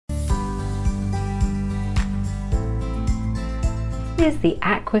is the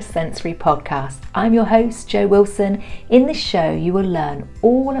Aqua Sensory Podcast. I'm your host, Jo Wilson. In this show, you will learn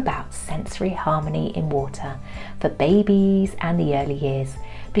all about sensory harmony in water for babies and the early years.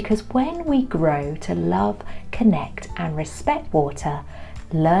 Because when we grow to love, connect and respect water,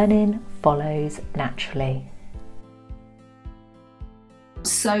 learning follows naturally.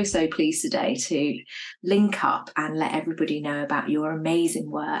 So pleased today to link up and let everybody know about your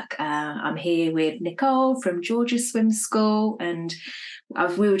amazing work. I'm here with Nicole from Georgia Swim School, and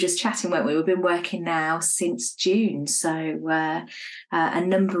we were just chatting, weren't we? We've been working now since June, so a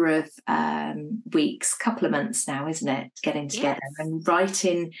number of weeks, couple of months now, isn't it? Getting together and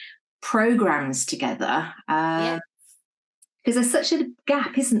writing programs together. Because there's such a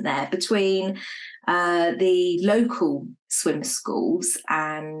gap, isn't there, between the local swim schools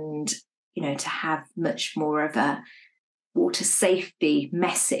and, you know, to have much more of a water safety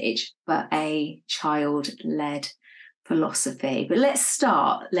message, but a child-led philosophy. But let's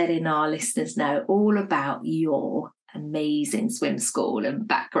start letting our listeners know all about your amazing swim school and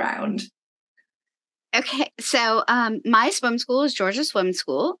background. Okay, so my swim school is Georgia Swim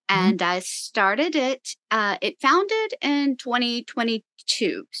School, and I started it, it founded in 2022.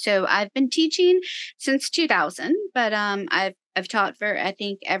 So I've been teaching since 2000, but I've taught for, I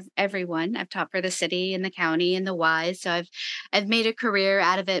think, everyone. I've taught for the city and the county and the Y. So I've made a career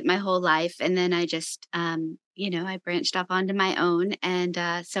out of it my whole life. And then I just, I branched off onto my own. And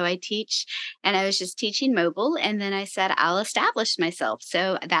so I teach, and I was just teaching mobile. And then I said, I'll establish myself.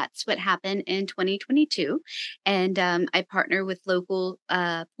 So that's what happened in 2022. And I partner with local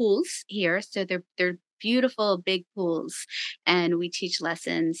pools here. So they're beautiful big pools, and we teach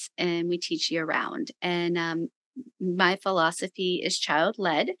lessons and we teach year round. And my philosophy is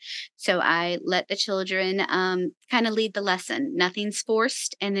child-led. So I let the children kind of lead the lesson. Nothing's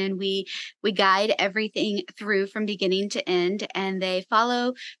forced. And then we guide everything through from beginning to end, and they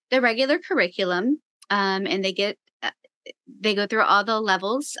follow the regular curriculum, and they go through all the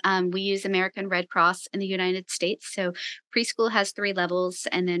levels. We use American Red Cross in the United States. So preschool has 3 levels.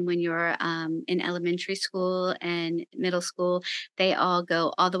 And then when you're in elementary school and middle school, they all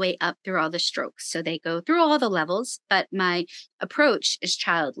go all the way up through all the strokes. So they go through all the levels. But my approach is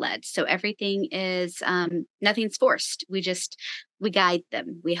child-led. So everything is, nothing's forced. We guide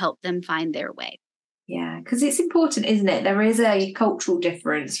them. We help them find their way. Yeah, because it's important, isn't it? There is a cultural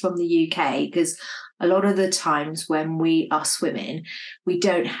difference from the UK, because a lot of the times when we are swimming, we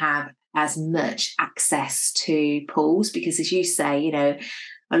don't have as much access to pools because, as you say, you know,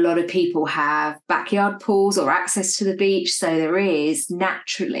 a lot of people have backyard pools or access to the beach. So there is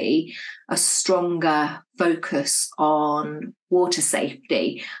naturally a stronger focus on water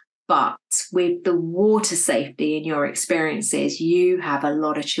safety. But with the water safety in your experiences, you have a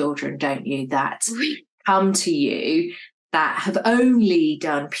lot of children, don't you, that come to you that have only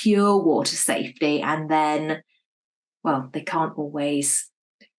done pure water safety, and then, well, they can't always,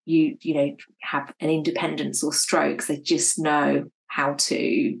 have an independence or strokes. They just know how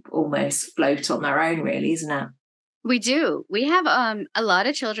to almost float on their own, really, isn't it? We do. We have a lot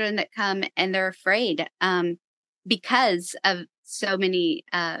of children that come and they're afraid because of so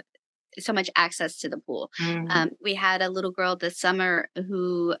much access to the pool. We had a little girl this summer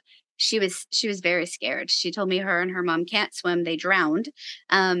who she was very scared. She told me her and her mom can't swim. They drowned.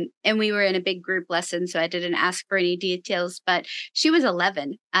 And we were in a big group lesson, so I didn't ask for any details, but she was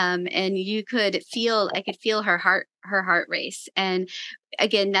 11. And I could feel her heart race. And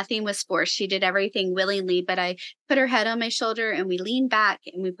again, nothing was forced. She did everything willingly, but I put her head on my shoulder and we leaned back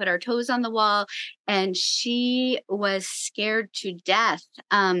and we put our toes on the wall, and she was scared to death.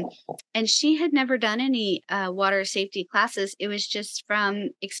 And she had never done any water safety classes. It was just from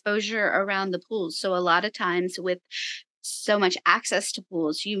exposure around the pools. So a lot of times with so much access to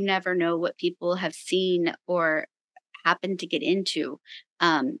pools, you never know what people have seen or happen to get into.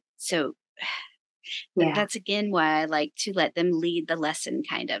 That's again why I like to let them lead the lesson,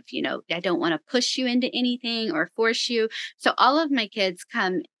 kind of. I don't want to push you into anything or force you. So all of my kids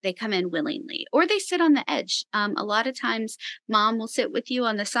come in willingly, or they sit on the edge. A lot of times mom will sit with you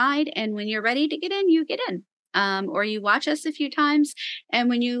on the side, and when you're ready to get in, you get in. Or you watch us a few times, and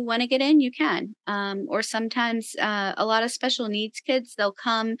when you want to get in, you can. Or sometimes a lot of special needs kids, they'll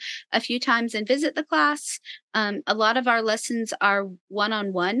come a few times and visit the class. A lot of our lessons are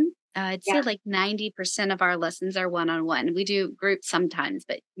one-on-one. I'd say like 90% of our lessons are one-on-one. We do groups sometimes,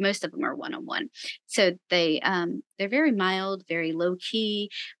 but most of them are one-on-one. So they're very mild, very low key,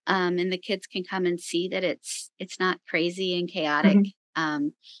 and the kids can come and see that it's not crazy and chaotic.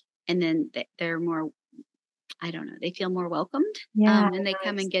 And then they're more, I don't know, they feel more welcomed. And they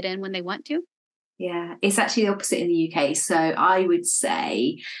come and get in when they want to. Yeah. It's actually the opposite in the UK. So I would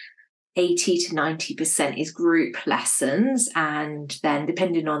say 80 to 90% is group lessons, and then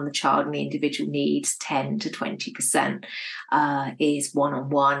depending on the child and the individual needs, 10 to 20% is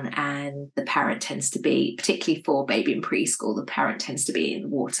one-on-one, and the parent tends to be, particularly for baby and preschool, the parent tends to be in the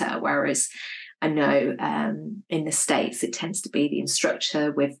water, whereas I know in the States it tends to be the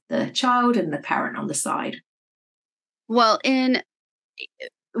instructor with the child and the parent on the side. Well,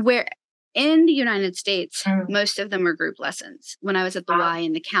 where in the United States, most of them are group lessons. When I was at the Y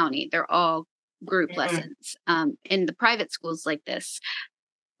in the county, they're all group lessons. In the private schools like this,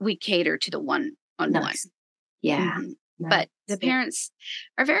 we cater to the one-on-one. Nice. Yeah. Mm-hmm. Nice. But the parents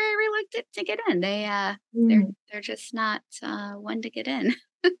are very reluctant to get in. They're just not one to get in.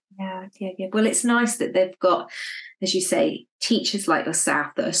 Yeah. Well, it's nice that they've got, as you say, teachers like yourself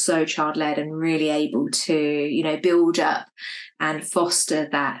that are so child-led and really able to, build up and foster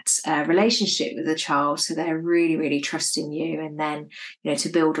that relationship with the child. So they're really, really trusting you, and then, to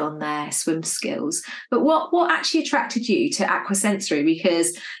build on their swim skills. But what actually attracted you to aquasensory?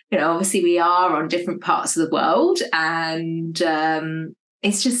 Because, obviously we are on different parts of the world, and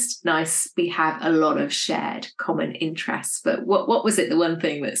it's just nice. We have a lot of shared common interests. But what was it, the one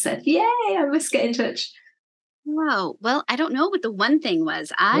thing that said, yay, I must get in touch? Wow. Well, I don't know what the one thing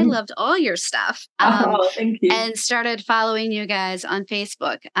was. I loved all your stuff. Thank you. And started following you guys on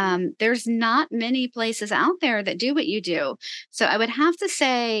Facebook. There's not many places out there that do what you do. So I would have to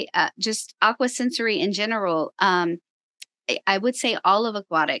say just aquasensory in general. I would say all of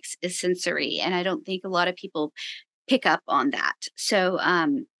aquatics is sensory, and I don't think a lot of people pick up on that. So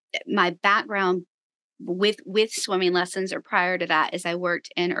my background with swimming lessons, or prior to that, is I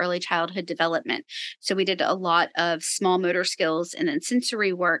worked in early childhood development. So we did a lot of small motor skills and then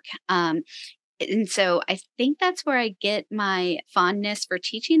sensory work. And so I think that's where I get my fondness for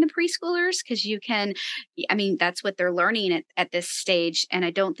teaching the preschoolers, because that's what they're learning at this stage. And I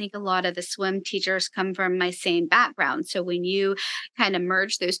don't think a lot of the swim teachers come from my same background. So when you kind of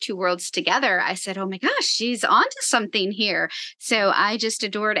merge those two worlds together, I said, oh my gosh, she's onto something here. So I just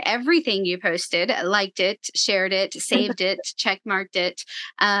adored everything you posted, liked it, shared it, saved it, checkmarked it.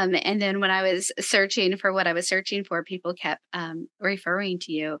 And then when I was searching for what I was searching for, people kept referring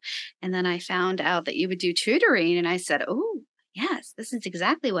to you. And then I found out that you would do tutoring, and I said, oh yes, this is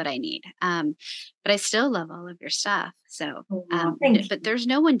exactly what I need. But I still love all of your stuff. So but there's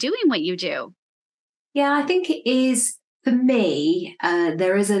no one doing what you do. Yeah, I think it is. For me,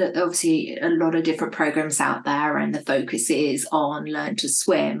 there is obviously a lot of different programs out there, and the focus is on Learn to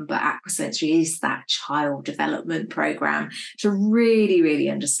Swim, but aquasensory is that child development program to really,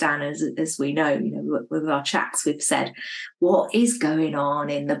 really understand, as we know, with our chats, we've said, what is going on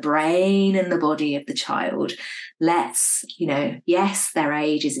in the brain and the body of the child. Let's, yes, their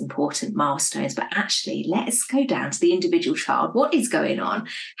age is important milestones, but actually let's go down to the individual child. What is going on?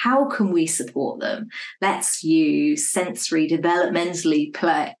 How can we support them? Let's use sensory developmental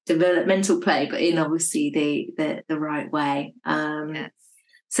play, but in obviously the right way. Yes.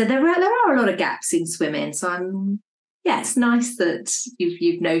 So there are a lot of gaps in swimming. So it's nice that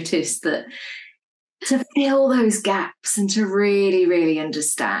you've noticed that, to fill those gaps and to really, really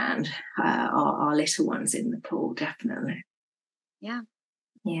understand our little ones in the pool, definitely. Yeah,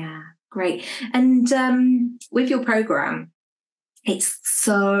 great. And with your program, it's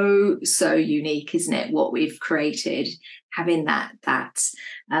so unique, isn't it, what we've created, having that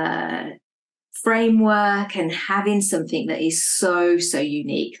framework and having something that is so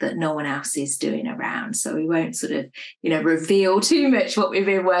unique that no one else is doing around. So we won't sort of reveal too much what we've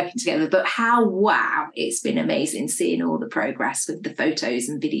been working together, but it's been amazing seeing all the progress with the photos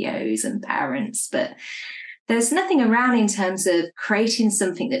and videos and parents. But there's nothing around in terms of creating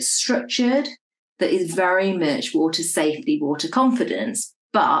something that's structured, that is very much water safety, water confidence,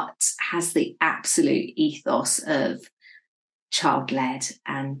 but has the absolute ethos of child-led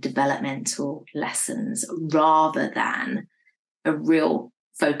and developmental lessons, rather than a real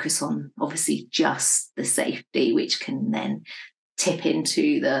focus on obviously just the safety, which can then tip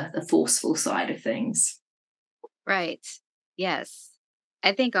into the forceful side of things. Right. Yes.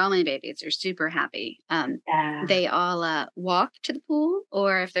 I think all my babies are super happy. They all walk to the pool,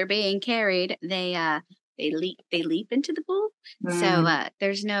 or if they're being carried, they leap into the pool. So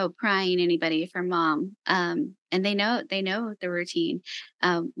there's no prying anybody from mom. And they know the routine.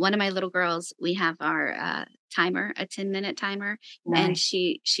 One of my little girls, we have our timer, a 10-minute timer, nice. And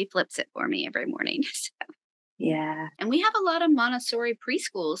she flips it for me every morning. So. Yeah. And we have a lot of Montessori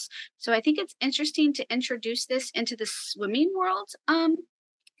preschools. So I think it's interesting to introduce this into the swimming world.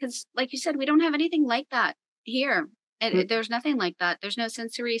 Because like you said, we don't have anything like that here. And there's nothing like that. There's no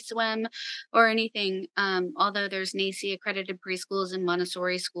sensory swim or anything. Although there's NACE accredited preschools and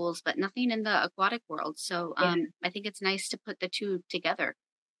Montessori schools, but nothing in the aquatic world. So Yeah. I think it's nice to put the two together.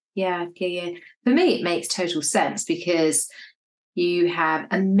 Yeah. For me, it makes total sense because you have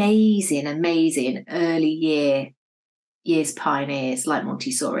amazing years pioneers like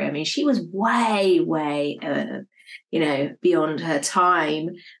Montessori. I mean, she was way beyond her time.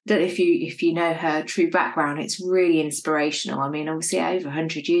 I don't know if you know her true background. It's really inspirational. I mean, obviously over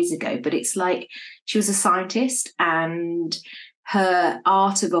 100 years ago, but it's like she was a scientist, and her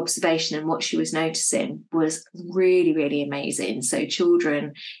art of observation and what she was noticing was really amazing. So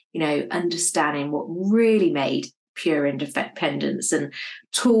children, understanding what really made pure independence, and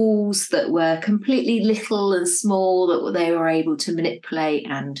tools that were completely little and small that they were able to manipulate,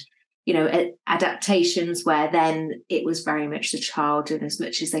 and adaptations where then it was very much the child doing as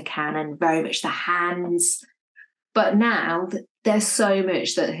much as they can and very much the hands. But now there's so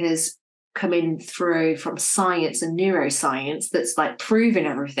much that has come in through from science and neuroscience that's like proving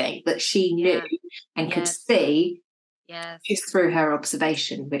everything that she knew and could see just through her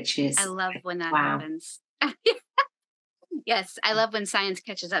observation, which is, I love when that wow. happens. Yes, I love when science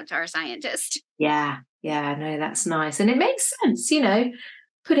catches up to our scientists. Yeah, no, that's nice. And it makes sense,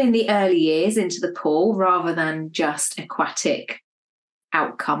 putting the early years into the pool rather than just aquatic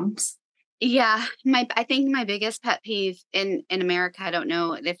outcomes. Yeah, I think my biggest pet peeve in America, I don't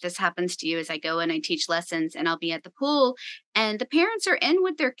know if this happens to you, is I go and I teach lessons and I'll be at the pool and the parents are in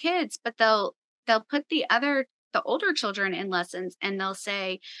with their kids, but they'll put the older children in lessons and they'll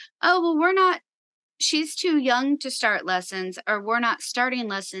say, "Oh, well, she's too young to start lessons," or "We're not starting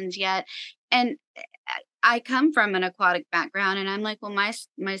lessons yet." And I come from an aquatic background and I'm like, well, my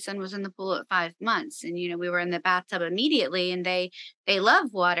son was in the pool at 5 months and, we were in the bathtub immediately and they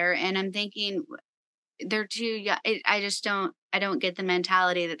love water. And I'm thinking they're too young. I don't get the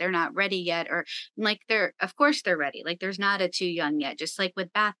mentality that they're not ready yet. Or I'm like, of course they're ready. Like there's not a too young yet, just like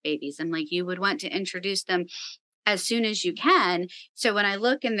with bath babies. I'm like, you would want to introduce them as soon as you can. So when I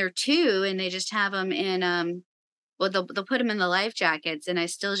look and they're 2 and they just have them in, well, they'll put them in the life jackets, and I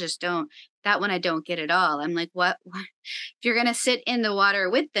still just don't. That one I don't get at all. I'm like, what? If you're gonna sit in the water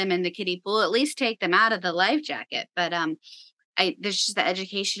with them in the kiddie pool, at least take them out of the life jacket. But there's just the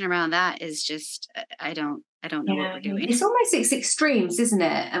education around that is just I don't know what we're doing. It's almost extremes, isn't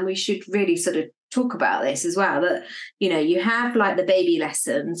it? And we should really sort of talk about this as well. That you have like the baby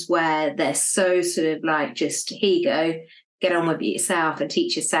lessons where they're so sort of like, just here you go, get on with it yourself and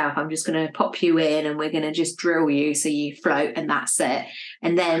teach yourself. I'm just going to pop you in and we're going to just drill you so you float and that's it.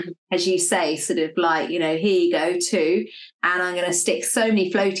 And then, as you say, sort of like, here you go too. And I'm going to stick so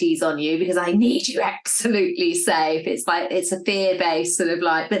many floaties on you because I need you absolutely safe. It's like, it's a fear-based sort of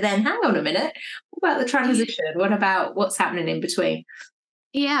like, but then hang on a minute. What about the transition? What about what's happening in between?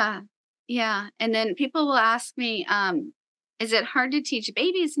 Yeah. And then people will ask me, is it hard to teach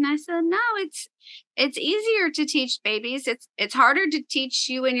babies? And I said, no, it's easier to teach babies. It's harder to teach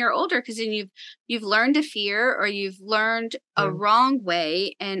you when you're older because then you've learned a fear or you've learned a wrong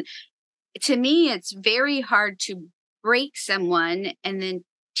way. And to me, it's very hard to break someone and then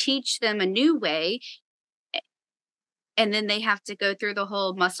teach them a new way. And then they have to go through the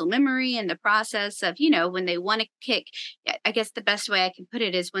whole muscle memory and the process of, when they want to kick. I guess the best way I can put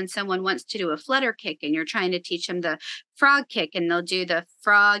it is when someone wants to do a flutter kick and you're trying to teach them the frog kick and they'll do the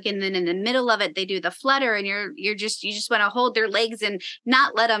frog. And then in the middle of it, they do the flutter and you just want to hold their legs and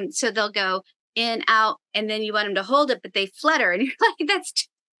not let them. So they'll go in, out, and then you want them to hold it, but they flutter and you're like,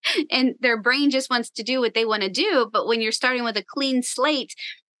 and their brain just wants to do what they want to do. But when you're starting with a clean slate,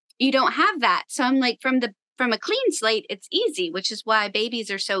 you don't have that. So I'm like, from a clean slate, it's easy, which is why babies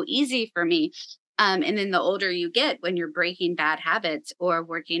are so easy for me. And then the older you get, when you're breaking bad habits or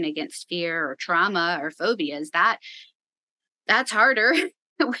working against fear or trauma or phobias, that's harder,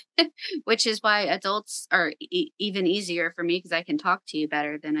 which is why adults are even easier for me because I can talk to you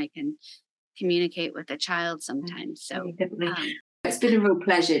better than I can communicate with a child sometimes. So definitely. It's been a real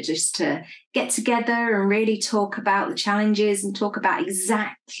pleasure just to get together and really talk about the challenges and talk about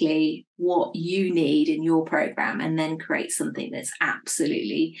exactly what you need in your program, and then create something that's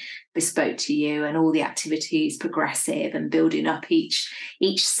absolutely bespoke to you, and all the activities progressive and building up each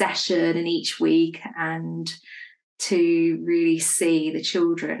session and each week, and to really see the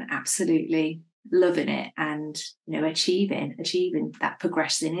children absolutely loving it and achieving that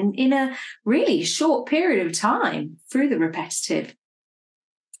progression in a really short period of time through the repetitive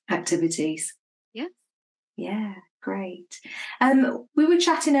activities. Yeah, great. We were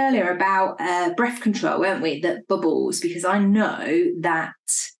chatting earlier about breath control, weren't we, that bubbles, because I know that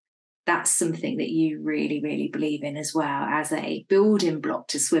that's something that you really, really believe in as well, as a building block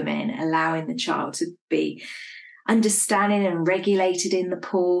to swimming, allowing the child to be understanding and regulated in the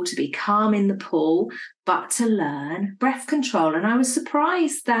pool, to be calm in the pool, but to learn breath control. And I was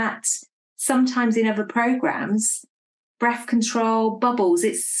surprised that sometimes in other programs, breath control, bubbles,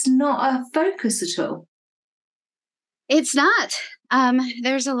 it's not a focus at all. It's not.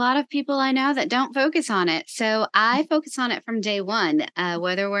 There's a lot of people I know that don't focus on it. So I focus on it from day one,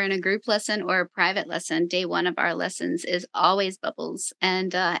 whether we're in a group lesson or a private lesson. Day one of our lessons is always bubbles.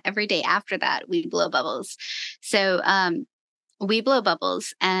 And every day after that, we blow bubbles. So we blow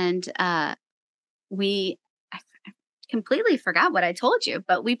bubbles, and I completely forgot what I told you,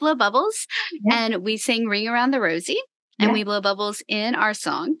 but we blow bubbles and we sing Ring Around the Rosie, and we blow bubbles in our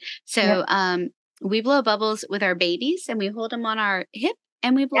song. So we blow bubbles with our babies, and we hold them on our hip,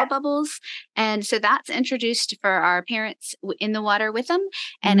 and we blow bubbles. And so that's introduced for our parents in the water with them.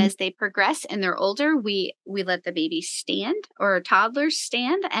 And as they progress and they're older, we let the baby stand, or toddlers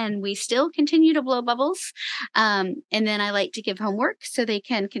stand, and we still continue to blow bubbles. And then I like to give homework so they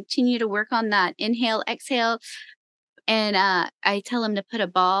can continue to work on that inhale, exhale. And I tell them to put a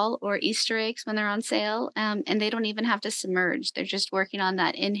ball or Easter eggs when they're on sale. And they don't even have to submerge. They're just working on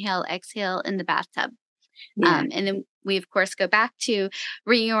that inhale, exhale in the bathtub. And then we, of course, go back to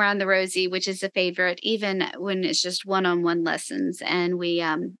Ringing Around the Rosie, which is a favorite, even when it's just one-on-one lessons. And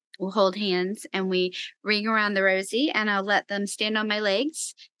we'll hold hands and we ring around the Rosie, and I'll let them stand on my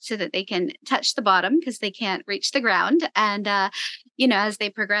legs so that they can touch the bottom because they can't reach the ground. And, as they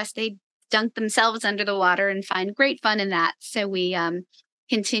progress, they dunk themselves under the water and find great fun in that. So we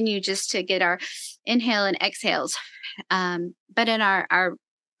continue just to get our inhale and exhales. But in our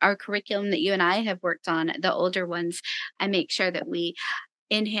curriculum that you and I have worked on, the older ones, I make sure that we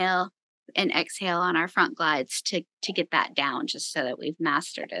inhale and exhale on our front glides to get that down, just so that we've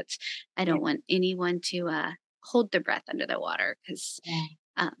mastered it. I don't want anyone to hold their breath under the water, because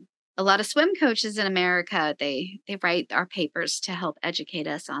a lot of swim coaches in America, they write our papers to help educate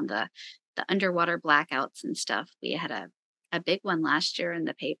us on the underwater blackouts and stuff. We had a big one last year in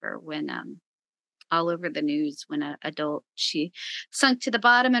the paper when all over the news when an adult, she sunk to the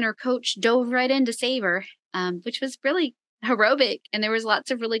bottom and her coach dove right in to save her, which was really heroic. And there was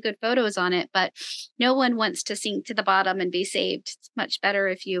lots of really good photos on it, but no one wants to sink to the bottom and be saved. It's much better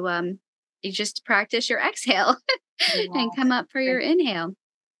if you just practice your exhale and come up for your inhale.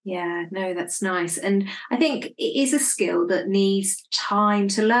 Yeah, no, that's nice. And I think it is a skill that needs time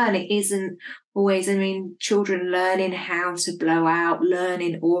to learn. It isn't always, children learning how to blow out,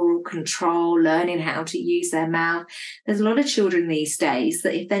 learning oral control, learning how to use their mouth. There's a lot of children these days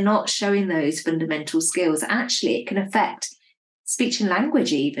that if they're not showing those fundamental skills, actually it can affect speech and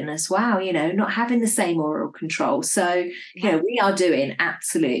language even as well, not having the same oral control. So, we are doing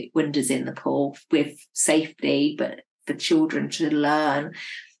absolute wonders in the pool with safety, but for children to learn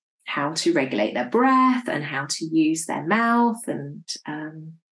how to regulate their breath and how to use their mouth. And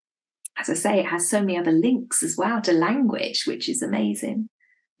as I say, it has so many other links as well to language, which is amazing.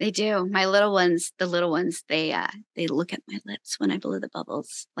 They do. My little ones, they look at my lips when I blow the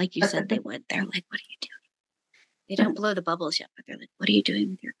bubbles, like you said they would. They're like, "What are you doing?" They don't blow the bubbles yet, but they're like, "What are you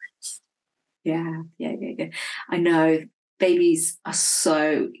doing with your lips?" Yeah. I know babies are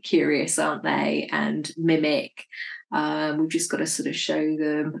so curious, aren't they? And mimic. We've just got to sort of show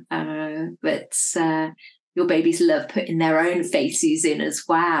them. But your babies love putting their own faces in as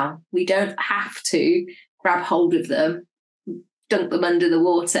well. We don't have to grab hold of them, dunk them under the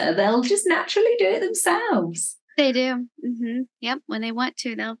water. They'll just naturally do it themselves. They do. Mm-hmm. Yep. When they want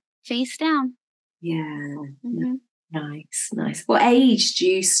to, they'll face down. Yeah. Mm-hmm. Nice. What age do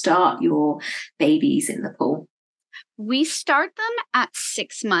you start your babies in the pool? We start them at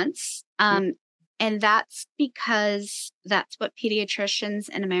 6 months. And that's because that's what pediatricians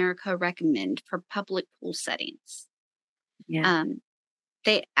in America recommend for public pool settings. Yeah.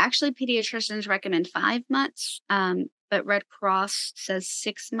 Pediatricians recommend 5 months, but Red Cross says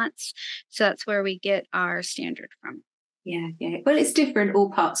 6 months. So that's where we get our standard from. Yeah. Well, it's different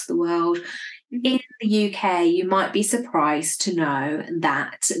all parts of the world. Mm-hmm. In the UK, you might be surprised to know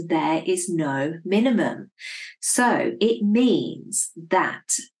that there is no minimum. So it means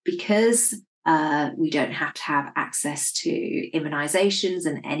that because we don't have to have access to immunisations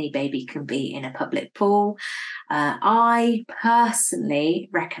and any baby can be in a public pool, I personally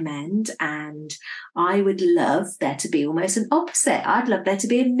recommend, and I would love there to be almost an opposite. I'd love there to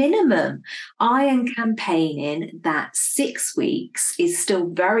be a minimum. I am campaigning that 6 weeks is still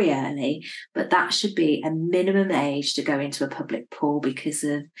very early, but that should be a minimum age to go into a public pool because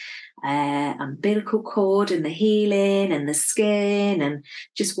of umbilical cord and the healing and the skin and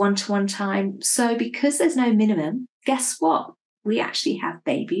just one-to-one time. So because there's no minimum, guess what? We actually have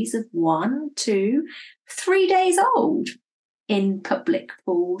babies of 1, 2, 3 days old in public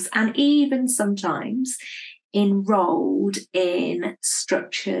pools, and even sometimes enrolled in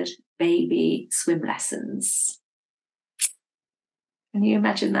structured baby swim lessons. Can you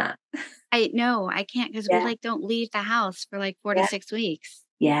imagine that? I can't, because we don't leave the house for 4 to 6 weeks.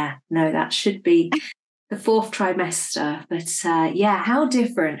 Yeah, no, that should be the 4th trimester. But how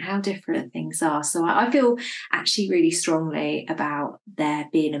different things are. So I feel actually really strongly about there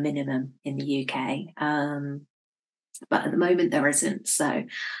being a minimum in the UK. But at the moment there isn't. So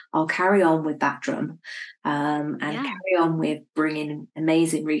I'll carry on with that drum and carry on with bringing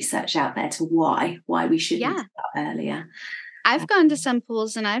amazing research out there to why we shouldn't start earlier. I've gone to some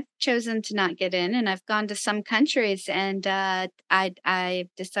pools and I've chosen to not get in, and I've gone to some countries and I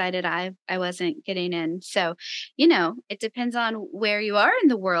decided I wasn't getting in. So, it depends on where you are in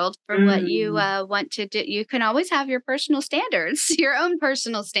the world for what you want to do. You can always have your personal standards, your own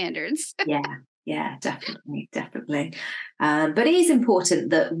personal standards. Yeah, definitely. But it is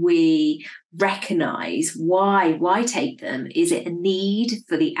important that we recognise why take them. Is it a need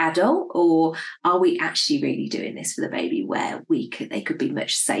for the adult, or are we actually really doing this for the baby, where they could be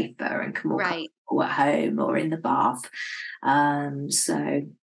much safer and more comfortable at home or in the bath? So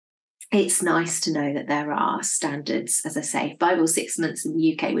it's nice to know that there are standards. As I say, 5 or 6 months in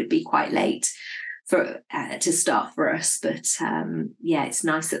the UK would be quite late to start for us, but it's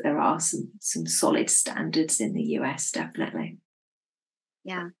nice that there are some solid standards in the US, definitely.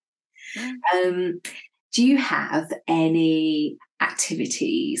 Do you have any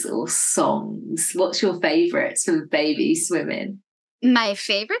activities or songs? What's your favorites for baby swimming? My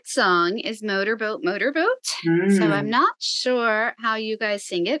favorite song is Motorboat, Motorboat. So I'm not sure how you guys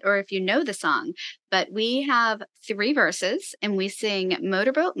sing it or if you know the song, but we have 3 verses and we sing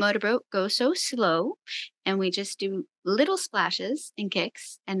Motorboat, Motorboat, go so slow. And we just do little splashes and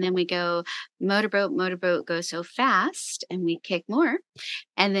kicks. And then we go Motorboat, Motorboat, go so fast. And we kick more.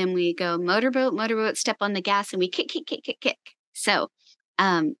 And then we go Motorboat, Motorboat, step on the gas, and we kick, kick, kick, kick, kick. So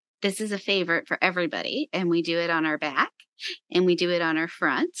this is a favorite for everybody. And we do it on our back. And we do it on our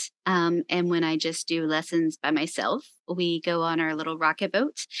front. And when I just do lessons by myself, we go on our little rocket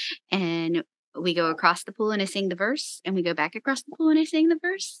boat and we go across the pool and I sing the verse, and we go back across the pool and I sing the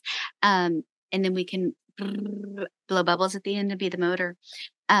verse. And then we can blow bubbles at the end to be the motor.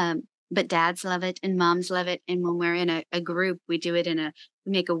 But dads love it and moms love it. And when we're in a group, we do it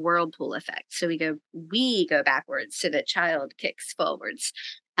we make a whirlpool effect. So we go backwards so the child kicks forwards.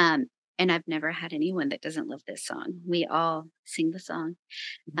 And I've never had anyone that doesn't love this song. We all sing the song.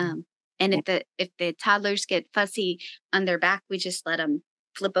 And if the toddlers get fussy on their back, we just let them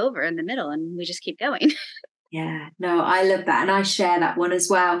flip over in the middle and we just keep going. Yeah, no, I love that. And I share that one as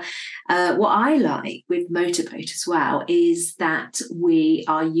well. What I like with Motorboat as well is that we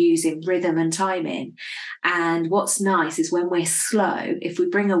are using rhythm and timing. And what's nice is when we're slow, if we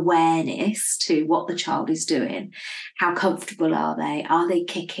bring awareness to what the child is doing, how comfortable are they? Are they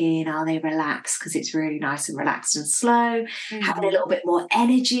kicking? Are they relaxed? Because it's really nice and relaxed and slow, having a little bit more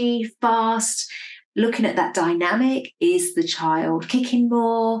energy, fast. Looking at that dynamic, is the child kicking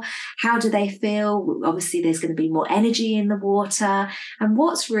more? How do they feel? Obviously, there's going to be more energy in the water. And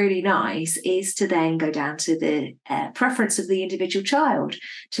what's really nice is to then go down to the preference of the individual child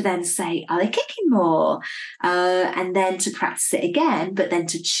to then say, are they kicking more? And then to practice it again, but then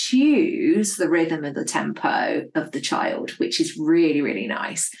to choose the rhythm and the tempo of the child, which is really, really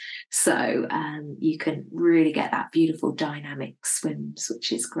nice. So you can really get that beautiful dynamic swims,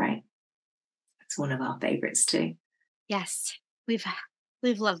 which is great. It's one of our favorites too. Yes, we've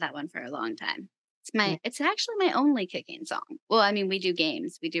loved that one for a long time. It's actually my only kicking song. Well, I mean, we do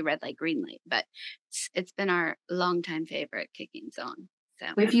games, we do red light, green light, but it's been our longtime favorite kicking song.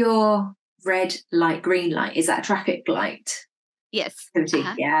 So with your red light, green light, is that a traffic light? Yes.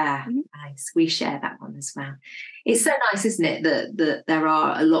 Yeah, nice. We share that one as well. It's so nice, isn't it, that there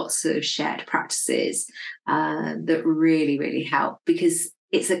are lots of shared practices that really, really help, because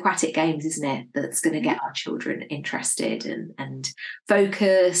it's aquatic games, isn't it, that's going to get our children interested and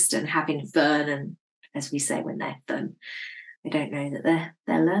focused and having fun. And as we say, when they're fun, they don't know that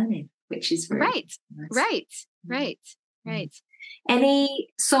they're learning, which is really nice. Right. Any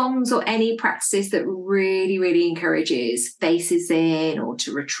songs or any practices that really, really encourages faces in or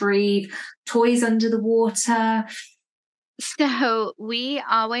to retrieve toys under the water? So we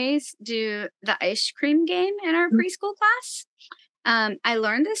always do the ice cream game in our preschool class. I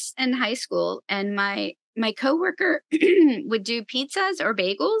learned this in high school, and my my coworker would do pizzas or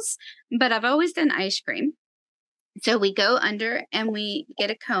bagels, but I've always done ice cream. So we go under and we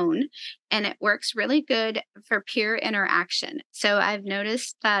get a cone, and it works really good for peer interaction. So I've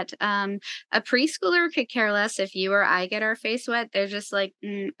noticed that a preschooler could care less if you or I get our face wet. They're just like,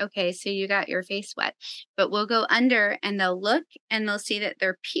 okay, so you got your face wet. But we'll go under and they'll look and they'll see that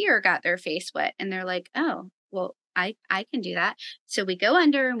their peer got their face wet. And they're like, oh, well, I can do that. So we go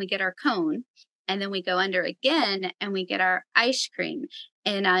under and we get our cone. And then we go under again and we get our ice cream.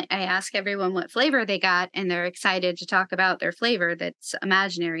 And I ask everyone what flavor they got, and they're excited to talk about their flavor that's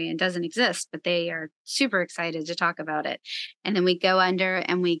imaginary and doesn't exist, but they are super excited to talk about it. And then we go under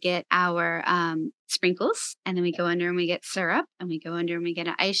and we get our sprinkles, and then we go under and we get syrup, and we go under and we get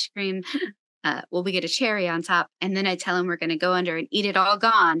an ice cream. We get a cherry on top, and then I tell them we're going to go under and eat it all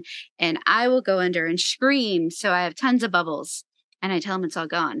gone. And I will go under and scream. So I have tons of bubbles, and I tell them it's all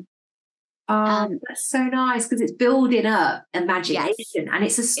gone. That's so nice, because it's building up imagination, yes, and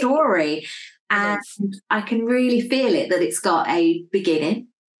it's a story, and I can really feel it, that it's got a beginning,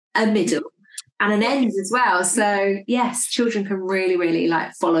 a middle, and an end as well. So yes, children can really, really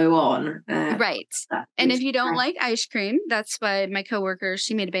like follow on. Right. And if you don't like ice cream, that's why my coworker,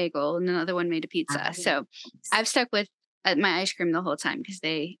 she made a bagel and another one made a pizza. So I've stuck with my ice cream the whole time, because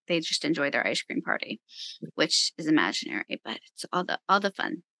they just enjoy their ice cream party, which is imaginary, but it's all the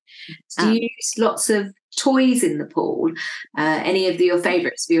fun. Do you use lots of toys in the pool? Any of your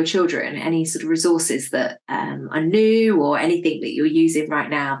favourites for your children? Any sort of resources that are new, or anything that you're using right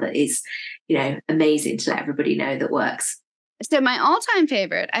now that is, amazing to let everybody know that works? So my all-time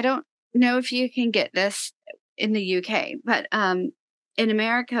favorite, I don't know if you can get this in the UK, but in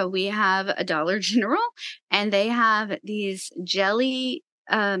America, we have a Dollar General, and they have these jelly,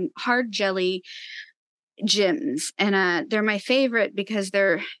 hard jelly gyms, and they're my favorite because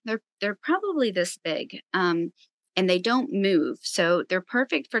they're probably this big, and they don't move, so they're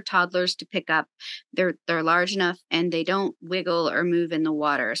perfect for toddlers to pick up. They're large enough, and they don't wiggle or move in the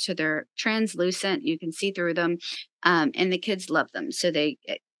water, so they're translucent. You can see through them, and the kids love them. So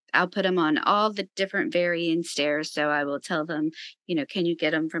I'll put them on all the different varying stairs. So I will tell them, can you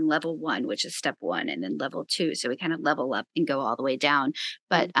get them from level 1, which is step 1, and then level 2. So we kind of level up and go all the way down.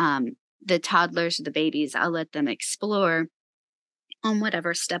 But the toddlers or the babies, I'll let them explore on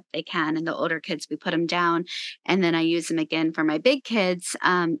whatever step they can. And the older kids, we put them down. And then I use them again for my big kids.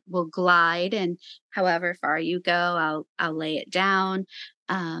 We'll glide, and however far you go, I'll lay it down.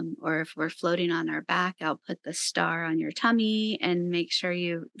 Or if we're floating on our back, I'll put the star on your tummy and make sure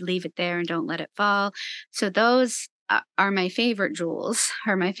you leave it there and don't let it fall. So those are my favorite jewels,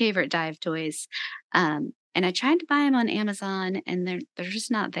 or my favorite dive toys. And I tried to buy them on Amazon, and they're just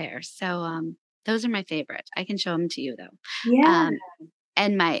not there. So those are my favorite. I can show them to you though. Yeah.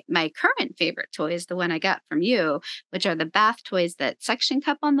 And my current favorite toy is the one I got from you, which are the bath toys that suction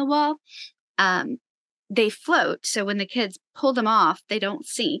cup on the wall. They float, so when the kids pull them off, they don't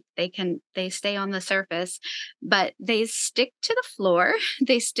sink. They stay on the surface, but they stick to the floor,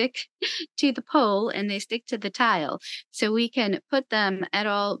 they stick to the pole, and they stick to the tile. So we can put them at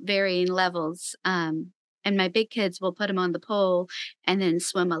all varying levels. And my big kids will put them on the pole and then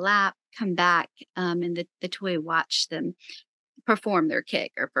swim a lap, come back, and the toy watch them perform their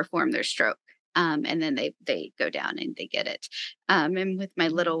kick or perform their stroke. And then they go down and they get it. And with my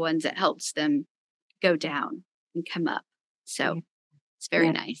little ones, it helps them go down and come up. So it's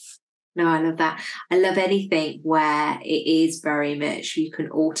very nice. No, I love that. I love anything where it is very much you can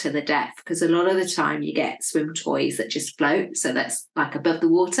alter the depth, because a lot of the time you get swim toys that just float. So that's like above the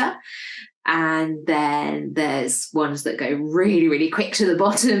water. And then there's ones that go really, really quick to the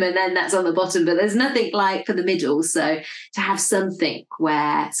bottom, and then that's on the bottom, but there's nothing like for the middle. So to have something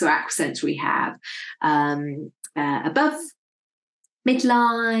so Aquasense we have above,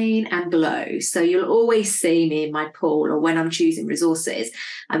 midline, and below. So you'll always see me in my pool, or when I'm choosing resources,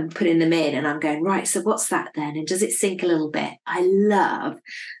 I'm putting them in and I'm going, right, so what's that then? And does it sink a little bit? I love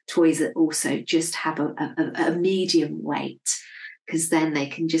toys that also just have a medium weight, because then they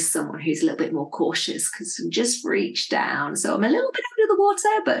can someone who's a little bit more cautious can just reach down. So I'm a little bit under the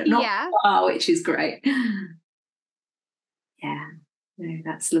water, but not far, which is great. Yeah, no,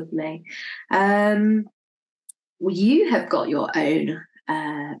 that's lovely. Well, you have got your own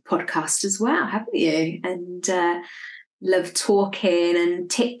podcast as well, haven't you? And love talking and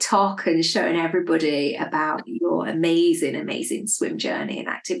TikTok and showing everybody about your amazing, amazing swim journey and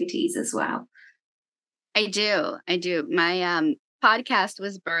activities as well. I do. My podcast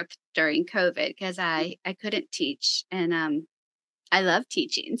was birthed during COVID because I couldn't teach, and I love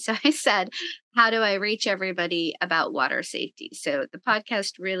teaching. So I said, how do I reach everybody about water safety? So the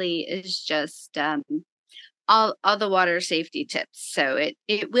podcast really is just all the water safety tips. So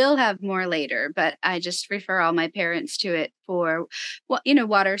it will have more later, but I just refer all my parents to it for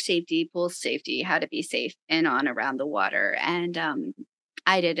water safety, pool safety, how to be safe in, on, around the water. And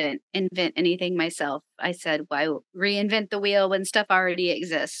I didn't invent anything myself. I said, why reinvent the wheel when stuff already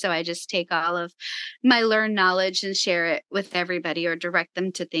exists? So I just take all of my learned knowledge and share it with everybody, or direct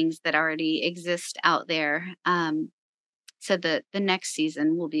them to things that already exist out there. So the next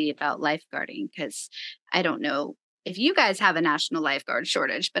season will be about lifeguarding, because I don't know if you guys have a national lifeguard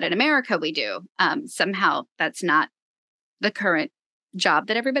shortage, but in America we do. Somehow that's not the current job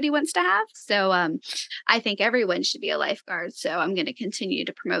that everybody wants to have. So I think everyone should be a lifeguard. So I'm going to continue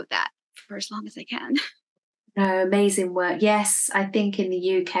to promote that for as long as I can. No, amazing work. Yes, I think in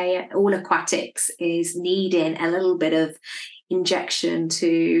the UK, all aquatics is needing a little bit of injection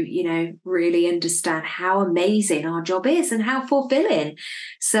to, really understand how amazing our job is and how fulfilling.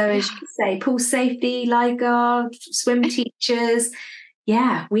 So as you say, pool safety, lifeguard, swim teachers.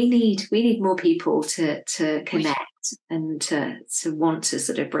 Yeah, we need more people to connect and to want to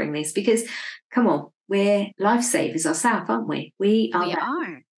sort of bring this, because come on, we're lifesavers ourselves, aren't we? We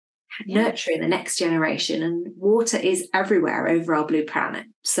are. Nurturing the next generation, and water is everywhere over our blue planet.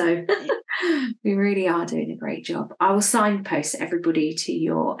 So we really are doing a great job. I will signpost everybody to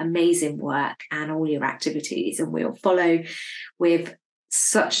your amazing work and all your activities, and we'll follow with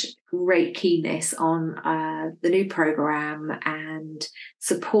such great keenness on the new programme and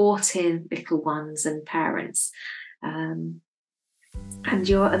supporting little ones and parents, and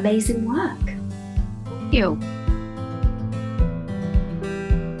your amazing work. Thank you.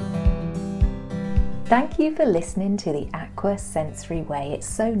 Thank you for listening to the Aqua Sensory Way. It's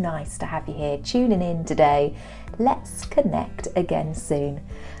so nice to have you here tuning in today. Let's connect again soon.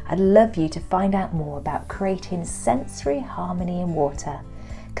 I'd love you to find out more about creating sensory harmony in water.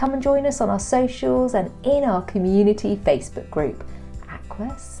 Come and join us on our socials and in our community Facebook group,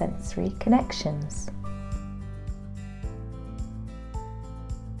 Aqua Sensory Connections.